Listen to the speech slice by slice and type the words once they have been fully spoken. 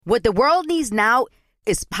What the world needs now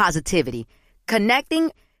is positivity.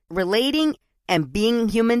 Connecting, relating, and being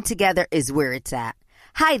human together is where it's at.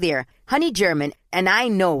 Hi there, Honey German, and I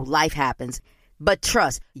know life happens, but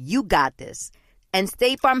trust, you got this. And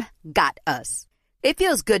State Farm got us. It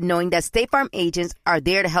feels good knowing that State Farm agents are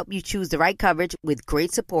there to help you choose the right coverage with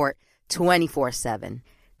great support 24/7.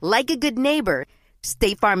 Like a good neighbor,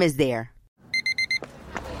 State Farm is there.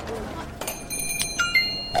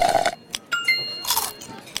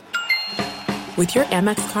 With your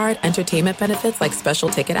Amex card, entertainment benefits like special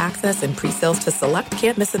ticket access and pre-sales to select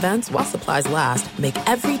can't-miss events while supplies last make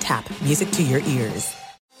every tap music to your ears.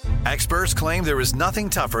 Experts claim there is nothing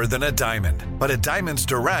tougher than a diamond. But at Diamonds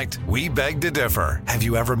Direct, we beg to differ. Have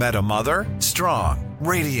you ever met a mother? Strong,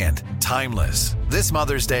 radiant, timeless. This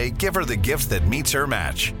Mother's Day, give her the gift that meets her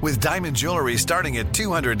match. With diamond jewelry starting at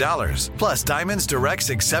 $200. Plus, Diamonds Direct's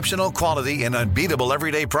exceptional quality and unbeatable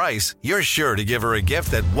everyday price, you're sure to give her a gift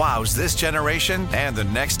that wows this generation and the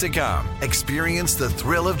next to come. Experience the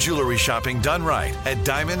thrill of jewelry shopping done right at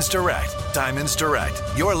Diamonds Direct. Diamonds Direct.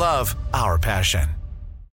 Your love, our passion.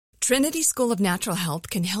 Trinity School of Natural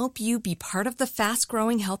Health can help you be part of the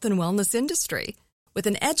fast-growing health and wellness industry. With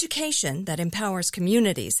an education that empowers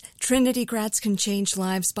communities, Trinity grads can change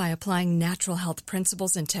lives by applying natural health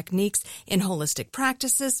principles and techniques in holistic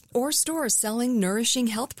practices or stores selling nourishing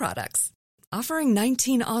health products. Offering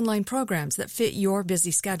 19 online programs that fit your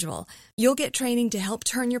busy schedule, you'll get training to help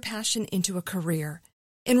turn your passion into a career.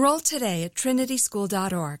 Enroll today at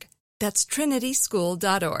trinityschool.org. That's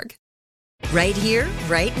trinityschool.org. Right here,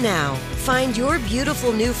 right now. Find your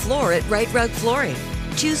beautiful new floor at Right Rug Flooring.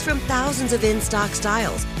 Choose from thousands of in-stock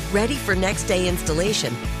styles, ready for next day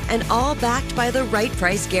installation, and all backed by the right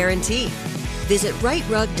price guarantee. Visit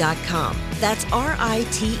rightrug.com. That's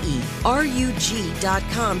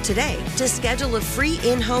RITERUG.com today to schedule a free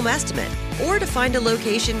in-home estimate or to find a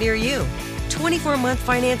location near you. 24-month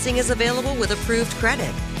financing is available with approved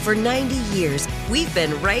credit. For 90 years, we've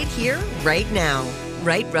been right here, right now.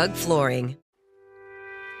 Right Rug Flooring.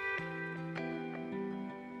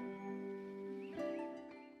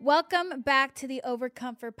 Welcome back to the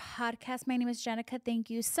Overcomfort podcast. My name is Jenica. Thank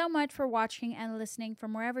you so much for watching and listening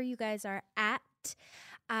from wherever you guys are at.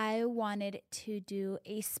 I wanted to do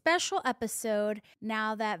a special episode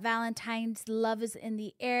now that Valentine's love is in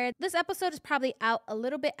the air. This episode is probably out a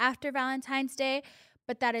little bit after Valentine's Day,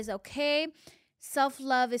 but that is okay.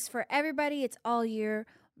 Self-love is for everybody. It's all year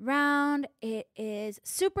round. It is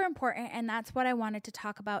super important, and that's what I wanted to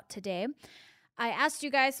talk about today. I asked you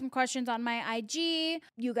guys some questions on my IG.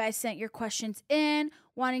 You guys sent your questions in,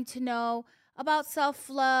 wanting to know about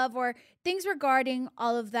self-love or things regarding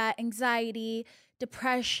all of that anxiety,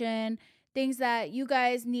 depression, things that you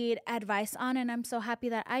guys need advice on, and I'm so happy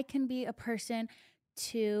that I can be a person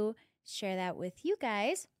to share that with you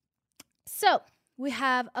guys. So, we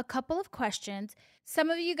have a couple of questions. Some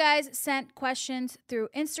of you guys sent questions through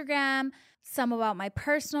Instagram, some about my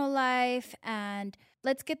personal life, and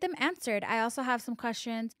let's get them answered. I also have some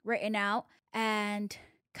questions written out and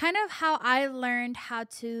kind of how I learned how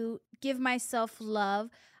to give myself love.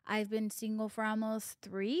 I've been single for almost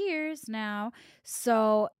 3 years now.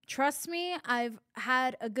 So trust me, I've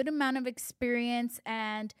had a good amount of experience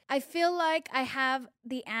and I feel like I have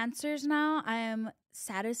the answers now. I am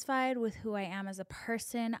satisfied with who I am as a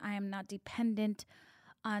person. I am not dependent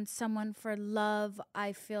on someone for love.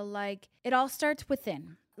 I feel like it all starts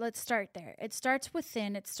within. Let's start there. It starts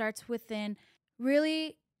within. It starts within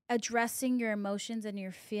really addressing your emotions and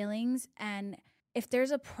your feelings. And if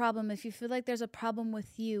there's a problem, if you feel like there's a problem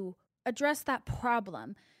with you, address that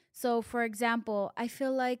problem. So for example, I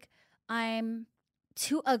feel like I'm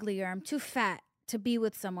too ugly or I'm too fat to be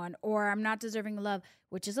with someone, or I'm not deserving of love,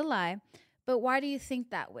 which is a lie. But why do you think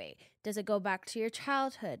that way? Does it go back to your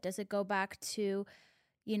childhood? Does it go back to,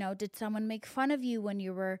 did someone make fun of you when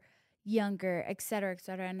you were younger, et cetera, et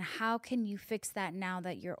cetera? And how can you fix that now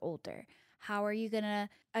that you're older? How are you going to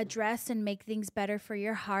address and make things better for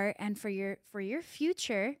your heart and for your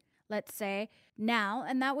future, let's say, now?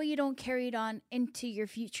 And that way you don't carry it on into your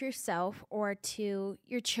future self or to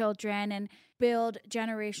your children and build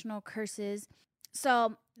generational curses.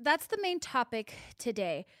 So that's the main topic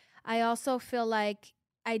today. I also feel like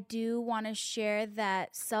I do want to share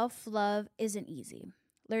that self-love isn't easy.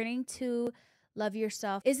 Learning to love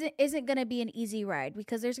yourself isn't going to be an easy ride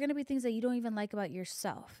because there's going to be things that you don't even like about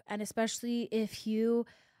yourself. And especially if you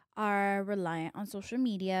are reliant on social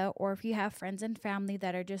media or if you have friends and family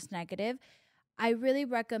that are just negative, I really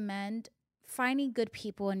recommend finding good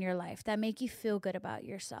people in your life that make you feel good about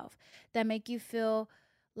yourself, that make you feel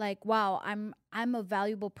like, wow, I'm a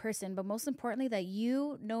valuable person. But most importantly, that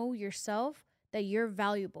you know yourself, that you're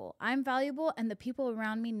valuable. I'm valuable, and the people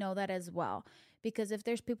around me know that as well. Because if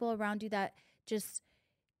there's people around you that just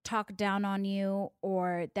talk down on you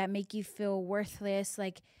or that make you feel worthless,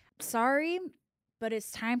 like, sorry, but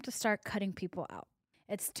it's time to start cutting people out.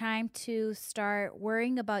 It's time to start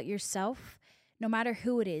worrying about yourself, no matter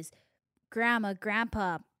who it is. Grandma,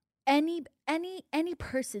 grandpa, any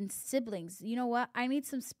person, siblings. You know what? I need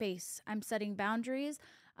some space. I'm setting boundaries.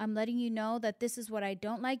 I'm letting you know that this is what I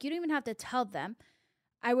don't like. You don't even have to tell them.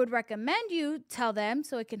 I would recommend you tell them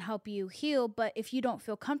so it can help you heal. But if you don't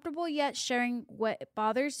feel comfortable yet sharing what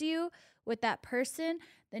bothers you with that person,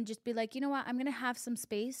 then just be like, you know what? I'm going to have some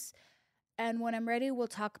space. And when I'm ready, we'll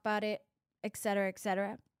talk about it, etc.,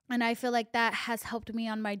 etc. And I feel like that has helped me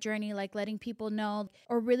on my journey, like letting people know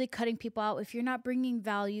or really cutting people out. If you're not bringing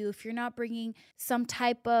value, if you're not bringing some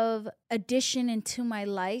type of addition into my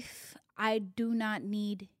life, I do not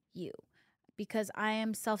need you. Because I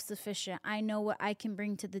am self-sufficient. I know what I can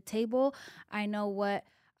bring to the table. I know what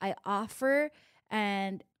I offer.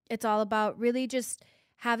 And it's all about really just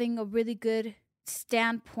having a really good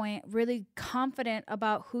standpoint, really confident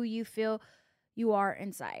about who you feel you are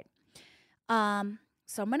inside.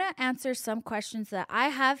 So I'm going to answer some questions that I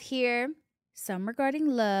have here, some regarding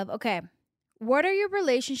love. Okay. What are your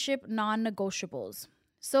relationship non-negotiables?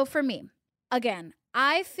 So for me, again,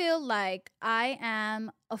 I feel like I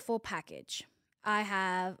am a full package. I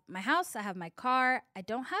have my house, I have my car, I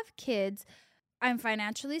don't have kids, I'm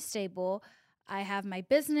financially stable, I have my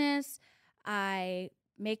business, I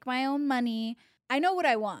make my own money, I know what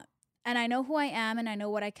I want, and I know who I am, and I know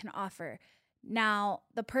what I can offer. Now,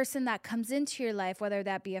 the person that comes into your life, whether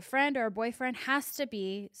that be a friend or a boyfriend, has to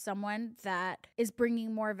be someone that is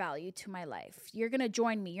bringing more value to my life. You're going to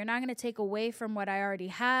join me. You're not going to take away from what I already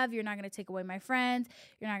have. You're not going to take away my friends.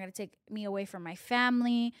 You're not going to take me away from my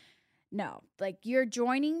family. No, like you're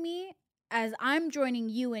joining me as I'm joining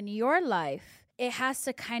you in your life. It has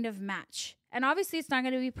to kind of match. And obviously it's not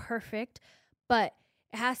going to be perfect, but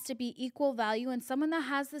it has to be equal value and someone that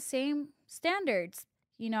has the same standards.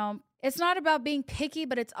 You know, it's not about being picky,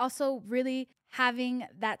 but it's also really having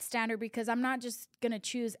that standard because I'm not just going to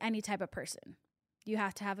choose any type of person. You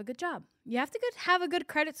have to have a good job. You have to have a good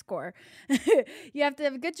credit score. You have to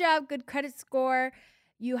have a good job, good credit score.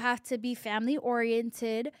 You have to be family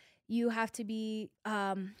oriented. You have to be,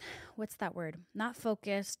 what's that word? Not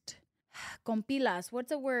focused. Con pilas.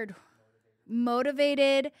 What's a word?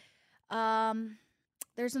 Motivated.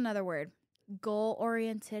 There's another word.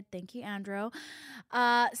 Goal-oriented. Thank you, Andrew.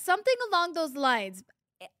 Something along those lines.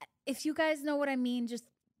 If you guys know what I mean, just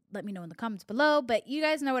let me know in the comments below. But you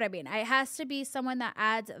guys know what I mean. It has to be someone that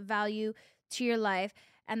adds value to your life.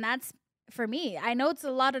 And that's, for me, I know it's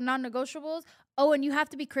a lot of non-negotiables. Oh, and you have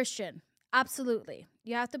to be Christian. Absolutely.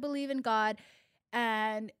 You have to believe in God.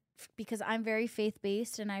 And because I'm very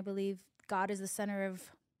faith-based and I believe God is the center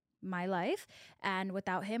of my life. And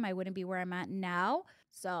without him, I wouldn't be where I'm at now.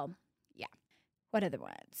 So, yeah. What other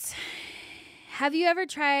ones? Have you ever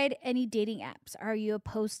tried any dating apps? Are you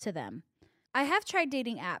opposed to them? I have tried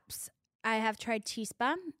dating apps. I have tried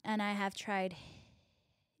Chispa and I have tried...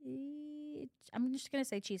 I'm just going to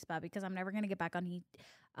say Chispa because I'm never going to get back on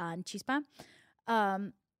Chispa.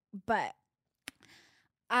 But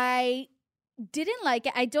I didn't like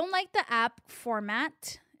it. I don't like the app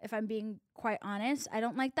format, if I'm being quite honest. I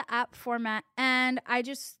don't like the app format. And I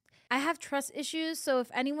have trust issues. So if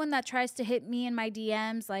anyone that tries to hit me in my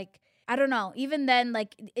DMs, like, I don't know, even then,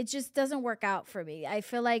 like, it just doesn't work out for me. I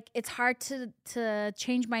feel like it's hard to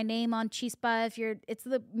change my name on Chispa it's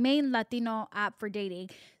the main Latino app for dating.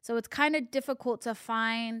 So it's kind of difficult to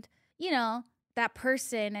find, that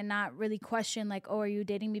person and not really question like, oh, are you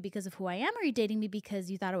dating me because of who I am? Or are you dating me because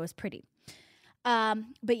you thought it was pretty?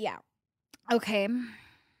 But yeah. Okay.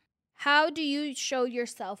 How do you show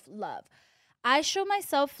yourself love? I show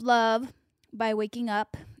myself love by waking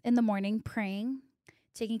up in the morning, praying,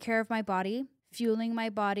 taking care of my body, fueling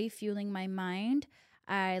my mind.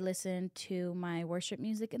 I listen to my worship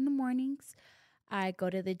music in the mornings. I go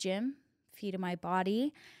to the gym, feed my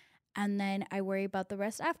body, and then I worry about the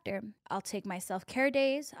rest after. I'll take my self-care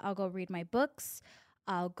days. I'll go read my books.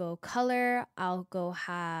 I'll go color. I'll go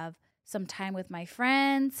have some time with my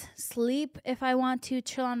friends, sleep if I want to,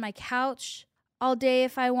 chill on my couch all day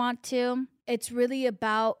if I want to. It's really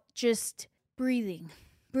about just breathing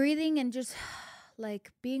and just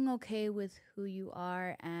like being okay with who you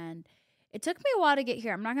are. And it took me a while to get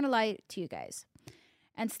here. I'm not going to lie to you guys.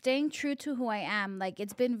 And staying true to who I am, like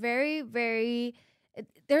it's been very, very...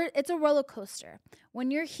 It's a roller coaster.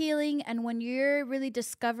 When you're healing and when you're really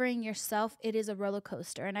discovering yourself, it is a roller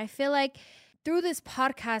coaster. And I feel like through this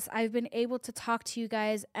podcast, I've been able to talk to you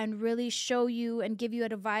guys and really show you and give you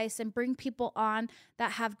advice and bring people on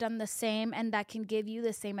that have done the same and that can give you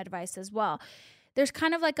the same advice as well. There's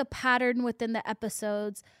kind of like a pattern within the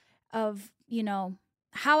episodes of, you know,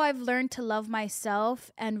 how I've learned to love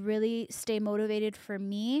myself and really stay motivated for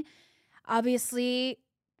me. Obviously,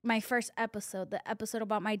 my first episode, the episode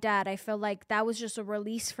about my dad, I feel like that was just a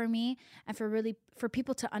release for me and for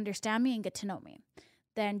people to understand me and get to know me.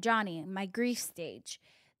 Then Johnny, my grief stage.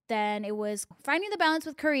 Then it was finding the balance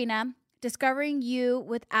with Karina, discovering you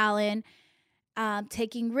with Alan,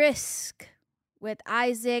 taking risk with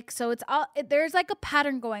Isaac. So there's like a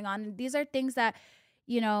pattern going on. These are things that,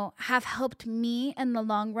 you know, have helped me in the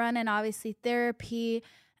long run, and obviously therapy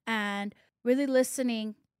and really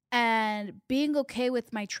listening and being okay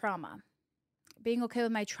with my trauma. Being okay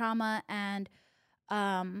with my trauma and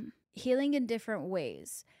healing in different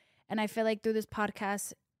ways. And I feel like through this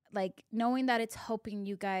podcast, like knowing that it's helping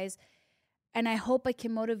you guys, and I hope I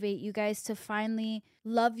can motivate you guys to finally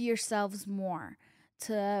love yourselves more,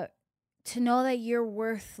 to know that you're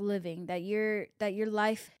worth living, that your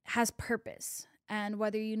life has purpose. And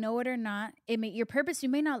whether you know it or not, your purpose, you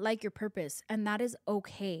may not like your purpose, and that is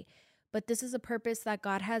okay. But this is a purpose that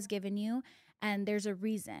God has given you, and there's a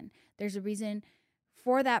reason. There's a reason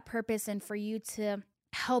for that purpose and for you to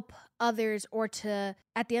help others, or to,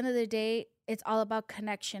 at the end of the day, it's all about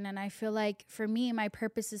connection. And I feel like for me, my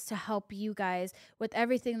purpose is to help you guys with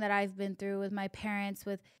everything that I've been through, with my parents,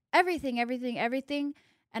 with everything.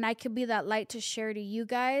 And I could be that light to share to you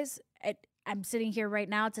guys. I'm sitting here right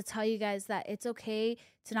now to tell you guys that it's okay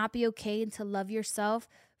to not be okay and to love yourself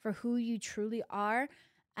for who you truly are.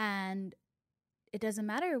 And it doesn't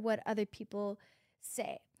matter what other people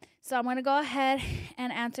say. So I'm going to go ahead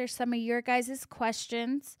and answer some of your guys'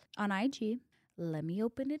 questions on IG. Let me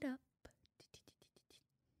open it up.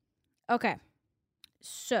 Okay.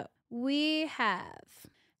 So we have,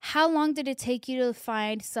 how long did it take you to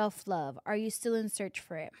find self-love? Are you still in search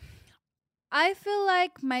for it? I feel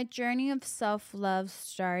like my journey of self-love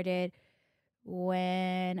started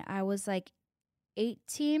when I was like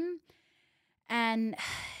 18. And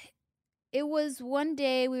it was one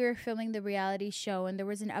day we were filming the reality show, and there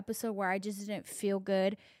was an episode where I just didn't feel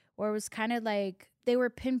good, where it was kind of like they were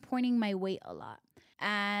pinpointing my weight a lot.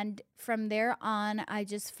 And from there on, I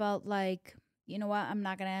just felt like, you know what, I'm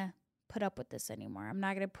not going to put up with this anymore. I'm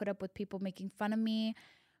not going to put up with people making fun of me,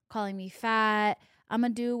 calling me fat. I'm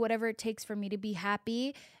going to do whatever it takes for me to be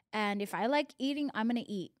happy. And if I like eating, I'm going to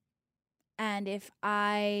eat. And if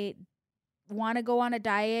I want to go on a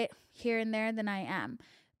diet here and there, then I am.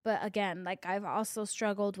 But again, like I've also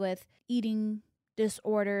struggled with eating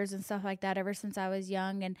disorders and stuff like that ever since I was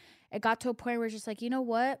young. And it got to a point where it's just like, you know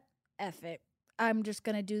what? F it. I'm just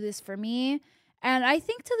going to do this for me. And I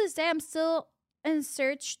think to this day, I'm still in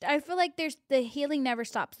search. I feel like the healing never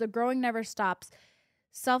stops. The growing never stops.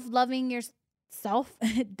 Self-loving yourself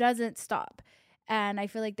doesn't stop. And I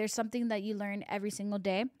feel like there's something that you learn every single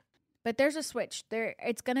day. But there's a switch.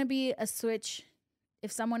 It's going to be a switch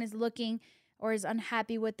if someone is looking or is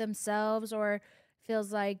unhappy with themselves or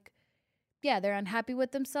feels like, yeah, they're unhappy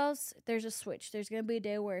with themselves. There's a switch. There's going to be a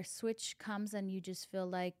day where a switch comes and you just feel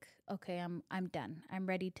like, okay, I'm done. I'm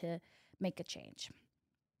ready to make a change.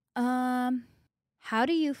 How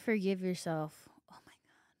do you forgive yourself? Oh my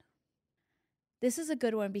God. This is a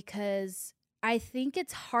good one because I think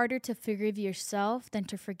it's harder to forgive yourself than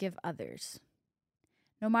to forgive others.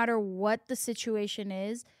 No matter what the situation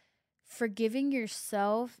is, forgiving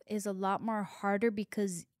yourself is a lot more harder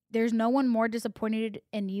because there's no one more disappointed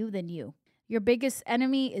in you than you. Your biggest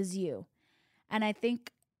enemy is you. And I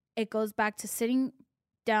think it goes back to sitting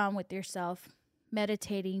down with yourself,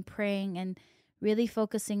 meditating, praying, and really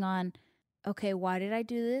focusing on, okay, why did I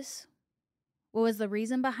do this? What was the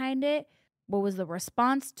reason behind it? What was the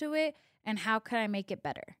response to it? And how can I make it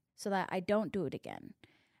better so that I don't do it again?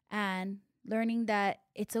 And learning that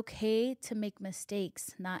it's okay to make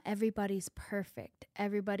mistakes. Not everybody's perfect.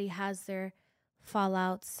 Everybody has their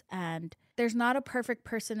fallouts, and there's not a perfect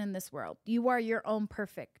person in this world. You are your own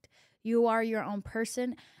perfect. You are your own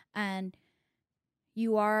person, and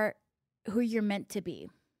you are who you're meant to be.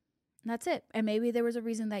 And that's it. And maybe there was a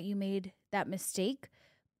reason that you made that mistake,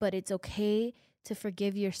 but it's okay to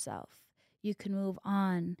forgive yourself. You can move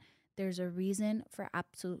on. There's a reason for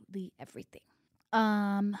absolutely everything.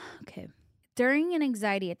 Okay. During an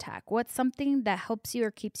anxiety attack, what's something that helps you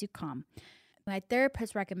or keeps you calm? My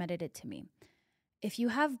therapist recommended it to me. If you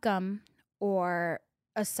have gum or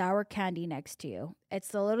a sour candy next to you, it's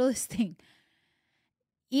the littlest thing.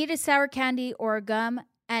 Eat a sour candy or a gum,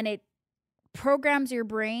 and it programs your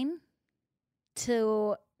brain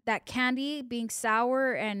to that candy being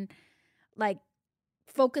sour and like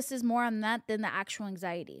focuses more on that than the actual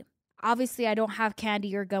anxiety. Obviously, I don't have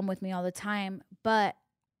candy or gum with me all the time, but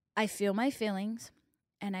I feel my feelings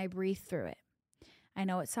and I breathe through it. I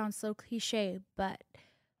know it sounds so cliche, but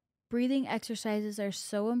breathing exercises are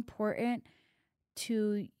so important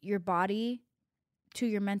to your body, to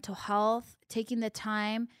your mental health, taking the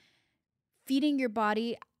time, feeding your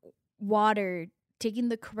body water, taking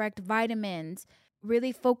the correct vitamins,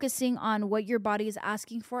 really focusing on what your body is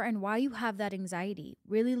asking for and why you have that anxiety.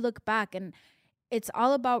 Really look back, and it's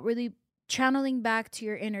all about really channeling back to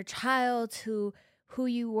your inner child, to who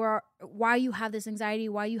you were, why you have this anxiety,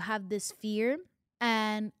 why you have this fear,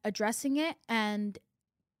 and addressing it and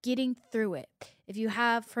getting through it. If you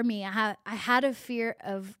have, for me, I had a fear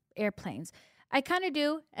of airplanes. I kind of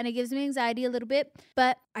do, and it gives me anxiety a little bit,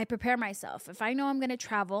 but I prepare myself. If I know I'm going to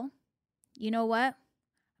travel, you know what?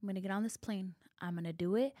 I'm going to get on this plane. I'm going to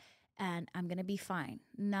do it, and I'm going to be fine.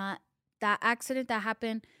 Not that accident that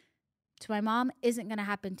happened to my mom isn't going to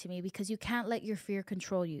happen to me, because you can't let your fear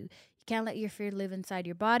control you. You can't let your fear live inside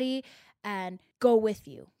your body and go with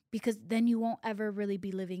you, because then you won't ever really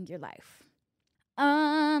be living your life.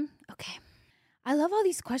 Okay. I love all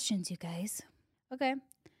these questions, you guys. Okay.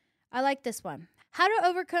 I like this one. How to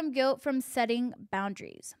overcome guilt from setting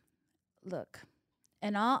boundaries. Look,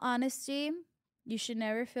 in all honesty, you should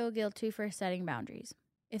never feel guilty for setting boundaries.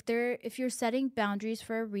 If you're setting boundaries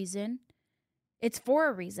for a reason, it's for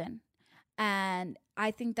a reason. And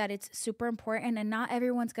I think that it's super important, and not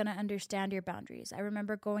everyone's going to understand your boundaries. I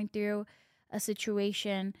remember going through a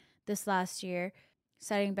situation this last year,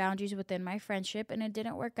 setting boundaries within my friendship, and it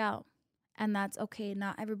didn't work out. And that's okay.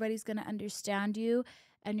 Not everybody's going to understand you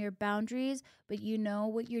and your boundaries, but you know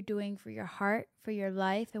what you're doing for your heart, for your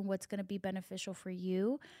life, and what's going to be beneficial for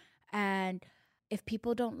you. And if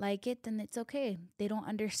people don't like it, then it's okay. They don't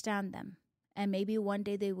understand them. And maybe one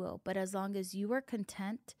day they will. But as long as you are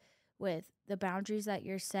content with the boundaries that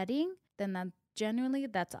you're setting, then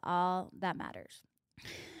that's all that matters.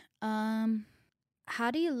 How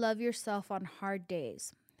do you love yourself on hard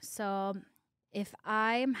days? So if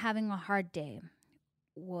I'm having a hard day,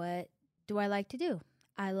 what do I like to do?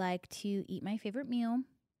 I like to eat my favorite meal,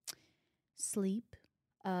 sleep,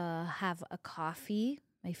 have a coffee,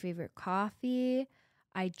 my favorite coffee.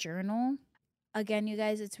 I journal. Again, you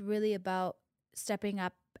guys, it's really about stepping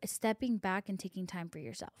back and taking time for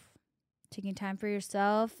yourself. Taking time for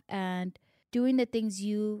yourself and doing the things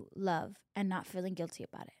you love and not feeling guilty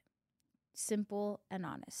about it. Simple and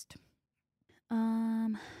honest.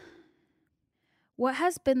 What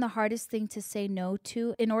has been the hardest thing to say no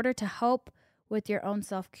to in order to help with your own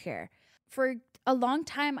self-care? For a long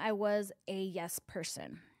time, I was a yes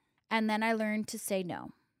person. And then I learned to say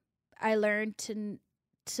no. I learned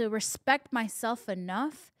to respect myself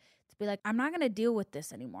enough to be like, I'm not going to deal with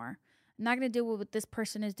this anymore. I'm not going to deal with what this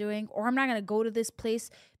person is doing, or I'm not going to go to this place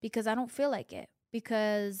because I don't feel like it.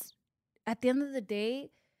 Because at the end of the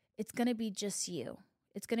day, it's going to be just you.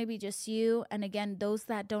 It's going to be just you. And again, those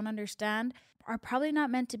that don't understand are probably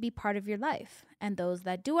not meant to be part of your life. And those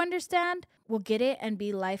that do understand will get it and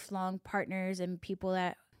be lifelong partners and people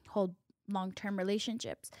that hold long-term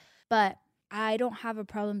relationships. But I don't have a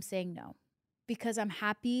problem saying no, because I'm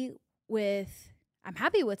happy with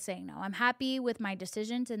saying no. I'm happy with my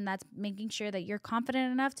decisions, and that's making sure that you're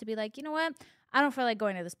confident enough to be like, you know what? I don't feel like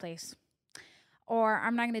going to this place, or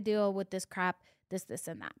I'm not going to deal with this crap, this,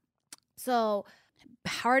 and that. So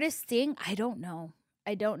hardest thing, I don't know.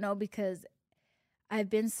 Because I've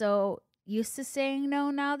been so used to saying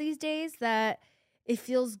no now these days that it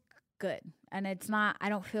feels good, and I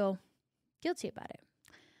don't feel guilty about it.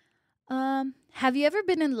 Have you ever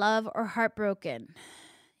been in love or heartbroken?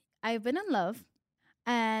 I've been in love,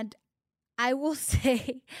 and I will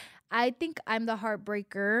say I think I'm the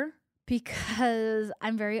heartbreaker, because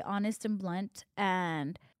I'm very honest and blunt.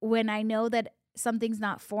 And when I know that something's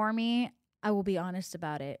not for me, I will be honest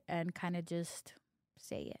about it and kind of just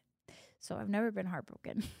say it. So I've never been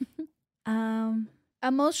heartbroken.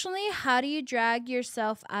 Emotionally, how do you drag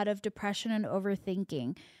yourself out of depression and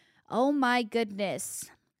overthinking? Oh my goodness.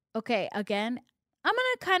 Okay, again, I'm going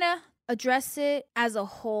to kind of address it as a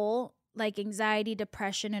whole, like anxiety,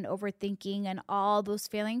 depression, and overthinking and all those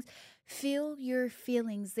feelings. Feel your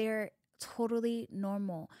feelings. They're totally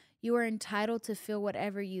normal. You are entitled to feel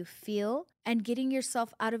whatever you feel, and getting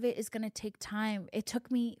yourself out of it is going to take time. It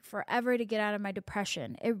took me forever to get out of my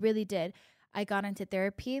depression. It really did. I got into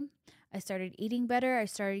therapy. I started eating better. I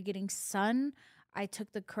started getting sun. I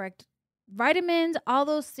took the correct vitamins. All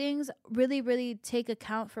those things really, really take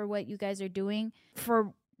account for what you guys are doing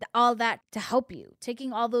for all that to help you.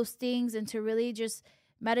 Taking all those things and to really just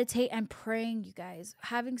meditate and praying, you guys.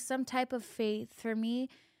 Having some type of faith, for me,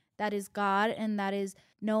 that is God, and that is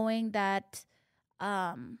knowing that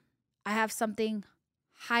I have something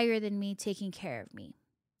higher than me taking care of me,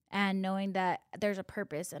 and knowing that there's a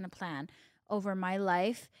purpose and a plan over my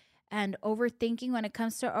life. And overthinking, when it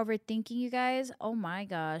comes to overthinking, you guys, oh my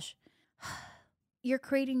gosh, you're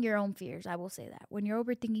creating your own fears. I will say that. When you're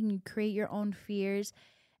overthinking, you create your own fears,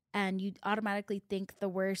 and you automatically think the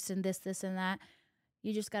worst and this, and that.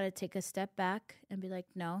 You just got to take a step back and be like,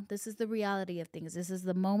 no, this is the reality of things. This is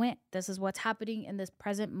the moment. This is what's happening in this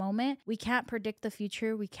present moment. We can't predict the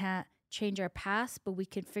future. We can't change our past, but we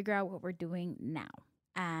can figure out what we're doing now.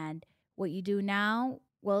 And what you do now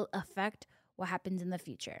will affect what happens in the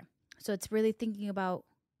future. So it's really thinking about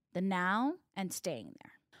the now and staying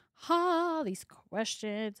there. These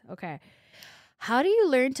questions. Okay. How do you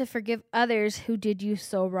learn to forgive others who did you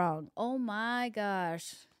so wrong? Oh my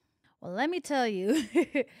gosh. Well, let me tell you,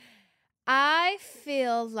 I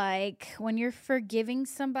feel like when you're forgiving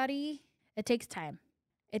somebody, it takes time.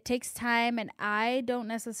 It takes time, and I don't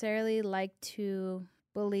necessarily like to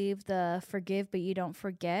believe the forgive, but you don't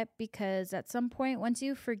forget, because at some point, once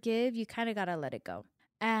you forgive, you kind of got to let it go.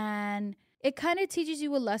 And it kind of teaches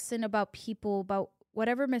you a lesson about people, about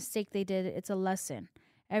whatever mistake they did. It's a lesson.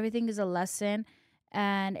 Everything is a lesson,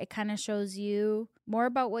 and it kind of shows you more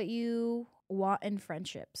about what you want in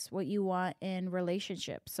friendships, what you want in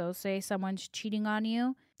relationships. So say someone's cheating on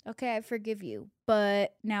you. Okay, I forgive you,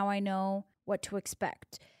 but now I know what to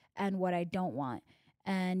expect and what I don't want.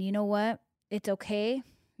 And you know what? It's okay.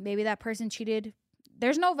 Maybe that person cheated.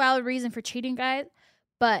 There's no valid reason for cheating, guys,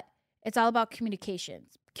 but it's all about communication.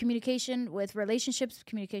 Communication with relationships,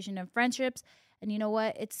 communication in friendships. And you know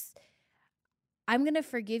what? I'm going to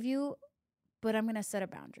forgive you, but I'm going to set a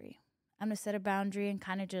boundary. I'm going to set a boundary and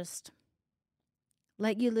kind of just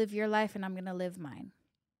let you live your life, and I'm going to live mine.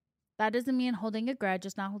 That doesn't mean holding a grudge.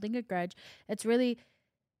 It's not holding a grudge. It's really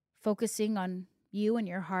focusing on you and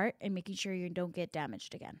your heart and making sure you don't get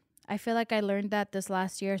damaged again. I feel like I learned that this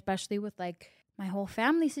last year, especially with like my whole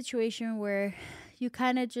family situation, where you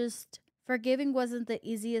kind of just, forgiving wasn't the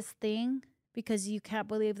easiest thing because you can't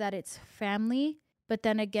believe that it's family. But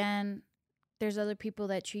then again, there's other people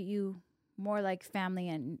that treat you more like family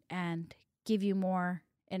and give you more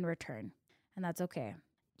in return. And that's okay.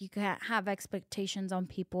 You can't have expectations on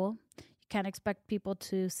people. You can't expect people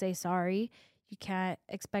to say sorry. You can't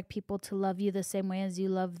expect people to love you the same way as you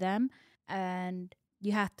love them. And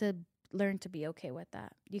you have to learn to be okay with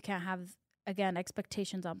that. You can't have, again,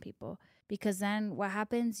 expectations on people, because then what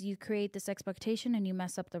happens, you create this expectation and you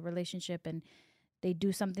mess up the relationship, and they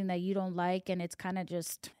do something that you don't like, and it's kind of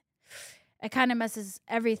just, it kind of messes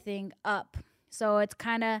everything up. So it's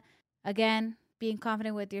kind of, again, being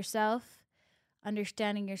confident with yourself,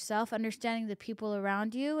 understanding the people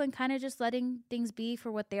around you, and kind of just letting things be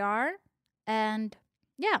for what they are. And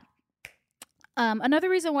yeah. Another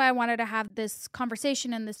reason why I wanted to have this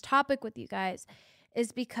conversation and this topic with you guys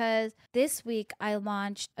is because this week I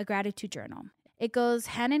launched a gratitude journal. It goes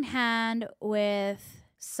hand in hand with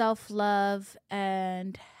self-love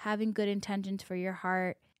and having good intentions for your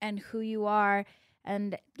heart and who you are.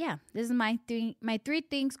 And yeah, this is my three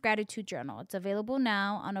things gratitude journal. It's available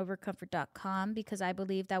now on overcomfort.com, because I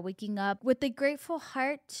believe that waking up with a grateful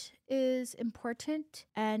heart is important,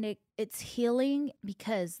 and it's healing,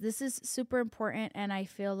 because this is super important, and I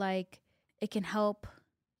feel like it can help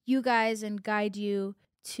you guys and guide you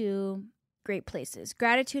to great places.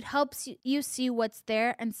 Gratitude helps you see what's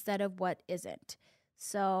there instead of what isn't.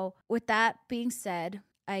 So with that being said,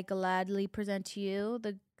 I gladly present to you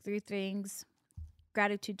the 3 things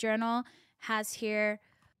gratitude journal has here.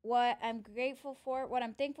 What I'm grateful for, what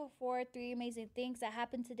I'm thankful for, 3 amazing things that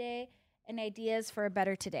happened today, and ideas for a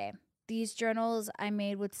better today. These journals I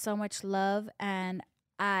made with so much love, and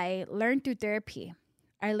I learned through therapy.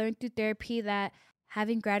 That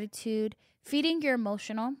having gratitude, feeding your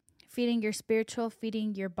emotional, feeding your spiritual,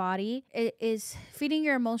 feeding your body, it is feeding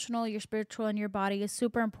your emotional, your spiritual, and your body is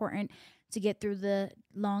super important to get through the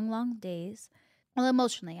long days. Well,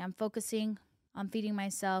 emotionally, I'm focusing on feeding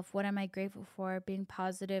myself. What am I grateful for? Being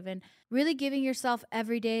positive and really giving yourself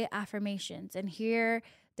everyday affirmations. And here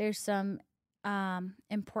there's some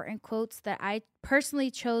important quotes that I personally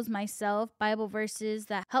chose myself, Bible verses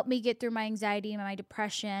that help me get through my anxiety and my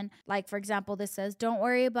depression. Like, for example, this says, don't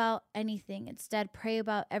worry about anything. Instead, pray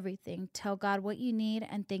about everything. Tell God what you need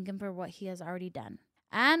and thank Him for what He has already done.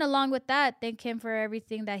 And along with that, thank Him for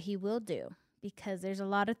everything that He will do, because there's a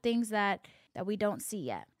lot of things that we don't see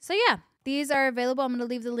yet. So yeah, These are available. I'm going to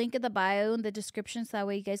leave the link in the bio in the description so that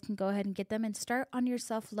way you guys can go ahead and get them and start on your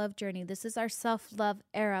self-love journey. This is our self-love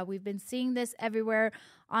era. We've been seeing this everywhere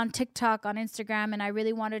on TikTok, on Instagram, and I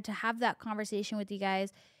really wanted to have that conversation with you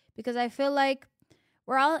guys because I feel like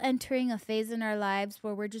we're all entering a phase in our lives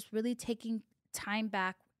where we're just really taking time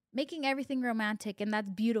back, making everything romantic, and that's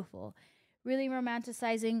beautiful. Really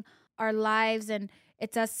romanticizing our lives, and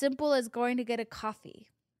it's as simple as going to get a coffee.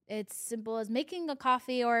 It's simple as making a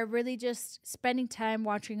coffee or really just spending time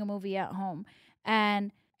watching a movie at home.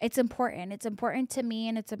 And it's important. It's important to me,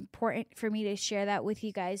 and it's important for me to share that with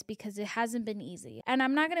you guys because it hasn't been easy. And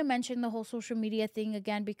I'm not going to mention the whole social media thing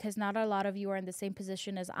again because not a lot of you are in the same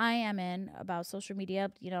position as I am in about social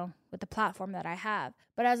media, with the platform that I have.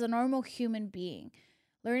 But as a normal human being,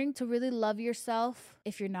 learning to really love yourself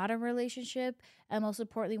if you're not in a relationship, and most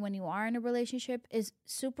importantly, when you are in a relationship, is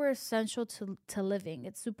super essential to living.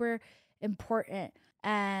 It's super important.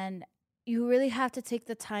 And you really have to take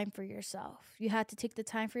the time for yourself. You have to take the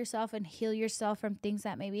time for yourself and heal yourself from things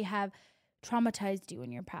that maybe have traumatized you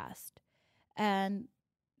in your past. And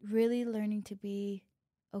really learning to be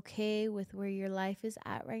okay with where your life is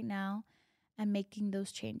at right now and making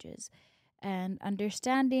those changes. And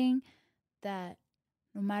understanding that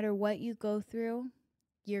no matter what you go through,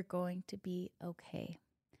 you're going to be okay.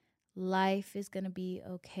 Life is going to be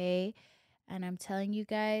okay. And I'm telling you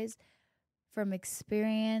guys from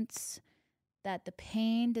experience that the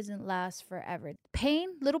pain doesn't last forever.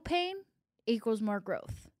 Little pain equals more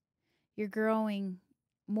growth. You're growing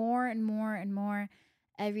more and more and more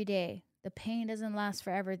every day. The pain doesn't last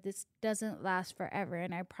forever. This doesn't last forever.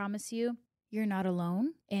 And I promise you, you're not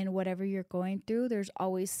alone in whatever you're going through. There's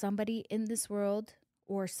always somebody in this world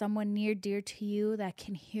or someone near dear to you that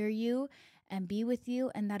can hear you and be with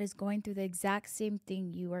you, and that is going through the exact same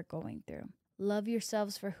thing you are going through. Love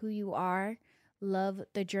yourselves for who you are. Love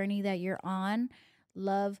the journey that you're on.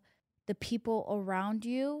 Love the people around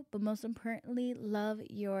you, but most importantly, love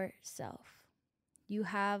yourself. You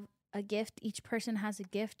have a gift. Each person has a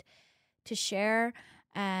gift to share,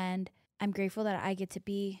 and I'm grateful that I get to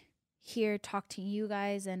be here, talk to you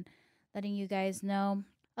guys, and letting you guys know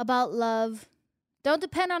about love. Don't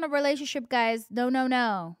depend on a relationship, guys.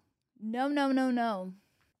 No.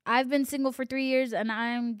 I've been single for 3 years and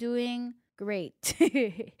I'm doing great.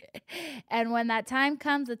 And when that time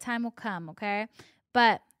comes, the time will come, okay?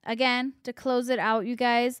 But again, to close it out, you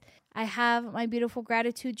guys, I have my beautiful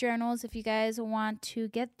gratitude journals. If you guys want to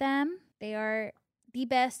get them, they are the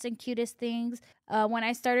best and cutest things. When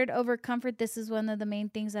I started Over Comfort, this is one of the main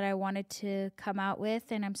things that I wanted to come out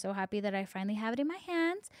with, and I'm so happy that I finally have it in my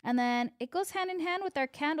hands. And then it goes hand in hand with our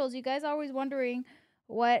candles. You guys are always wondering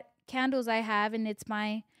what candles I have, and it's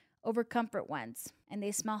my Over Comfort ones, and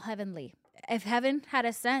they smell heavenly. If heaven had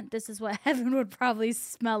a scent, this is what heaven would probably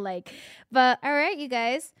smell like. But all right, you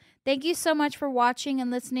guys, thank you so much for watching and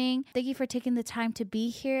listening. Thank you for taking the time to be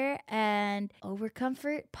here. And Over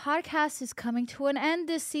Comfort podcast is coming to an end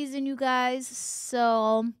this season, you guys.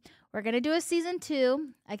 So we're going to do a season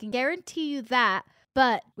 2. I can guarantee you that.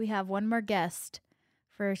 But we have one more guest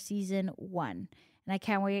for season 1. And I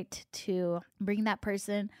can't wait to bring that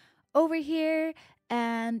person over here.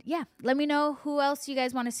 And yeah, let me know who else you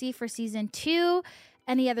guys want to see for season 2.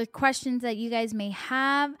 Any other questions that you guys may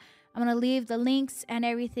have. I'm going to leave the links and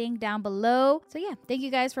everything down below. So yeah, thank you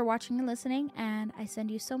guys for watching and listening. And I send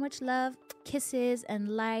you so much love, kisses, and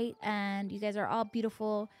light. And you guys are all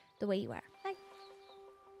beautiful the way you are. Bye.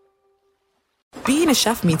 Being a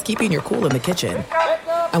chef means keeping your cool in the kitchen.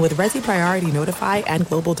 And with Resi Priority Notify and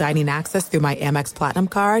Global Dining Access through my Amex Platinum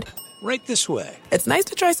card, right this way. It's nice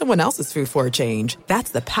to try someone else's food for a change. That's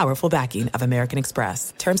the powerful backing of American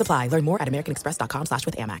Express. Terms apply. Learn more at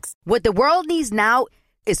americanexpress.com/withAmex. What the world needs now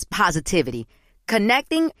is positivity.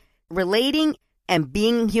 Connecting, relating, and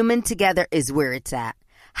being human together is where it's at.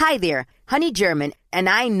 Hi there, Honey German, and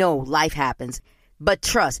I know life happens, but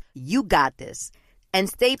trust, you got this. And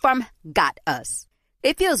State Farm got us.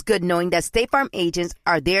 It feels good knowing that State Farm agents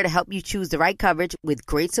are there to help you choose the right coverage with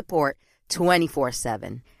great support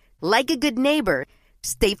 24/7. Like a good neighbor,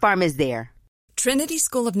 State Farm is there. Trinity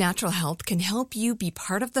School of Natural Health can help you be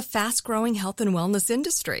part of the fast-growing health and wellness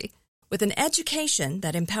industry. With an education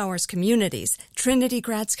that empowers communities, Trinity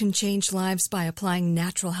grads can change lives by applying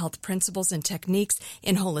natural health principles and techniques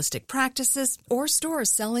in holistic practices or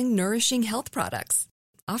stores selling nourishing health products.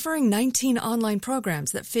 Offering 19 online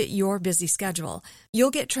programs that fit your busy schedule,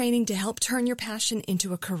 you'll get training to help turn your passion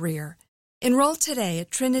into a career. Enroll today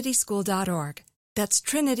at trinityschool.org. That's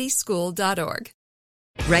trinityschool.org.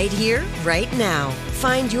 Right here, right now.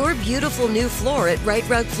 Find your beautiful new floor at Right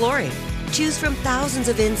Rug Flooring. Choose from thousands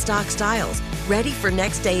of in-stock styles, ready for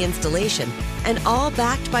next day installation, and all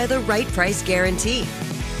backed by the right price guarantee.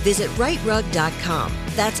 Visit rightrug.com.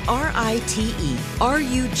 That's RITERUG.com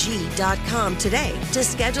today to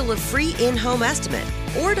schedule a free in-home estimate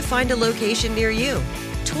or to find a location near you.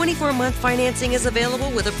 24-month financing is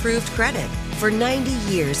available with approved credit. For 90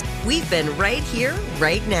 years, we've been right here,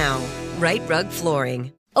 right now. Right Rug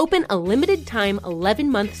Flooring. Open a limited-time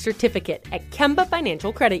 11-month certificate at Kemba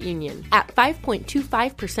Financial Credit Union. At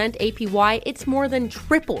 5.25% APY, it's more than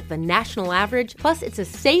triple the national average, plus it's a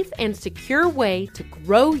safe and secure way to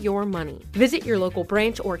grow your money. Visit your local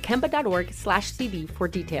branch or kemba.org/CD for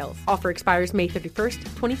details. Offer expires May 31st,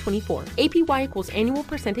 2024. APY equals annual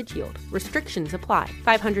percentage yield. Restrictions apply.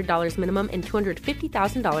 $500 minimum and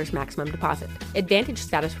 $250,000 maximum deposit. Advantage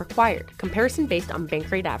status required. Comparison based on bank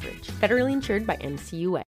rate average. Federally insured by NCUA.